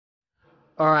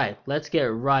Alright, let's get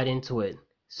right into it.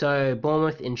 So,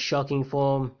 Bournemouth in shocking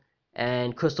form,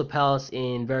 and Crystal Palace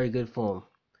in very good form.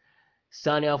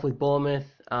 Starting off with Bournemouth,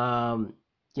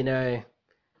 you know,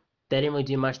 they didn't really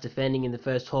do much defending in the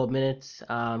first 12 minutes.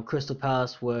 Crystal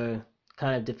Palace were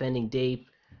kind of defending deep.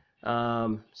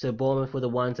 So Bournemouth were the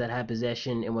ones that had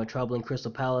possession and were troubling Crystal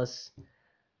Palace,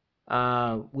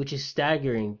 which is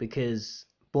staggering because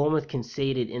Bournemouth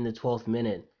conceded in the 12th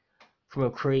minute from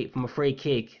a free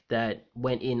kick that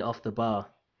went in off the bar.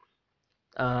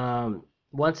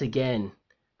 Once again,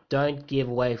 don't give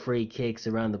away free kicks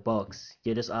around the box.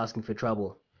 You're just asking for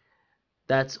trouble.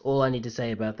 That's all I need to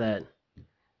say about that.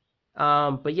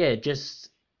 But yeah, just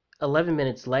 11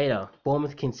 minutes later,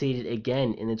 Bournemouth conceded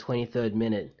again in the 23rd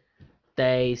minute.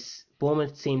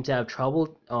 Bournemouth seemed to have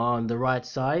trouble on the right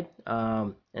side,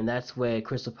 and that's where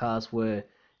Crystal Palace were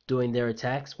doing their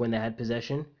attacks when they had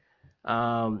possession.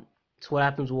 So what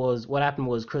happened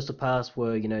was Crystal Palace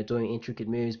were doing intricate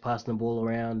moves, passing the ball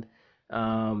around.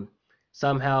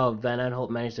 Somehow Van Aanholt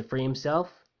managed to free himself.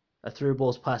 A through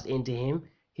ball's passed into him.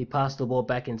 He passed the ball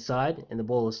back inside, and the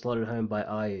ball was slotted home by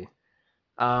Ayew.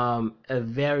 A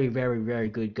very, very, very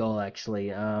good goal, actually.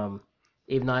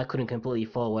 Even though I couldn't completely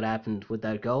follow what happened with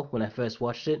that goal when I first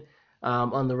watched it.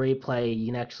 On the replay, you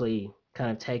can actually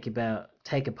kind of take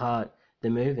apart the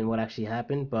move and what actually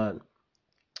happened. But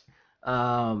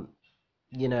I'm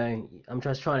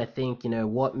just trying to think,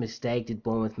 what mistake did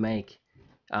Bournemouth make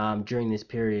during this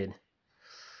period?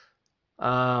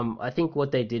 I think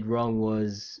what they did wrong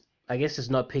was, I guess,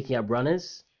 just not picking up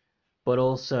runners, but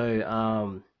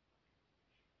also,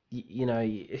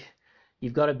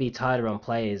 you've got to be tighter on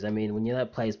players. I mean, when you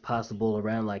let players pass the ball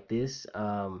around like this,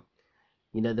 they're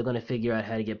going to figure out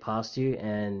how to get past you,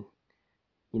 and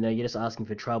you're just asking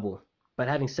for trouble. But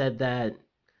having said that,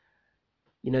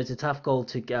 it's a tough goal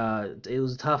to. It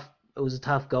was a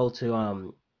tough goal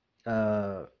to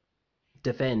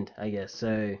defend, I guess.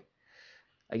 So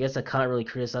I guess I can't really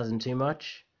criticize him too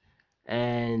much.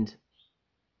 And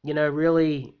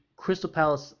really, Crystal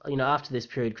Palace. After this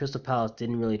period, Crystal Palace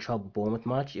didn't really trouble Bournemouth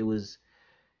much. It was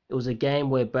a game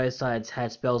where both sides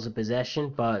had spells of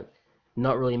possession, but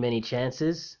not really many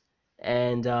chances.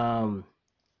 And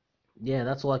yeah,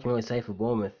 that's all I can really say for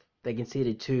Bournemouth. They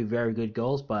conceded two very good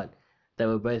goals, but they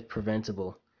were both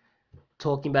preventable.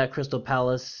 Talking about Crystal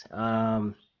Palace,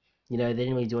 they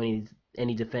didn't really do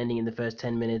any defending in the first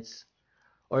 10 minutes,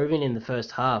 or even in the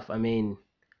first half. I mean,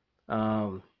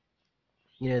 there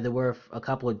were a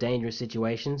couple of dangerous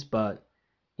situations, but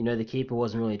the keeper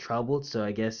wasn't really troubled, so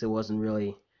I guess it wasn't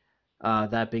really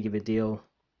that big of a deal.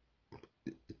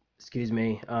 Excuse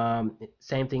me.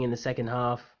 Same thing in the second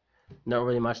half. Not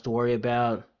really much to worry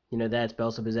about. They had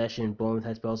spells of possession. Bournemouth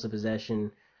had spells of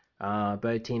possession.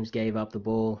 Both teams gave up the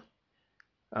ball.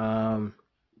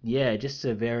 Yeah, just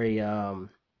a very, I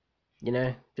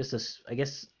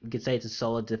guess you could say it's a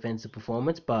solid defensive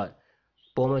performance, but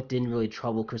Bournemouth didn't really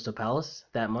trouble Crystal Palace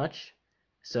that much.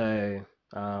 So,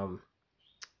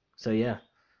 yeah.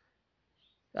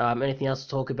 Anything else to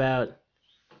talk about?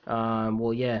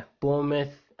 Well, yeah,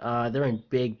 Bournemouth, they're in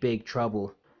big, big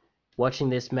trouble. Watching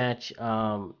this match,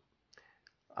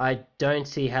 I don't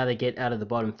see how they get out of the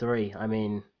bottom three. I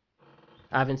mean,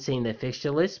 I haven't seen their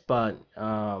fixture list, but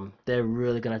they're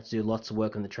really going to have to do lots of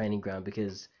work on the training ground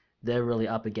because they're really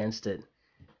up against it.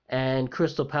 And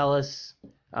Crystal Palace,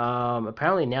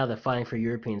 apparently now they're fighting for a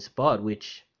European spot,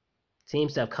 which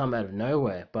seems to have come out of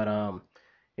nowhere. But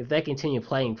if they continue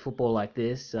playing football like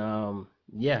this,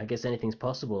 yeah, I guess anything's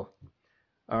possible.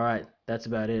 Alright, that's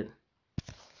about it.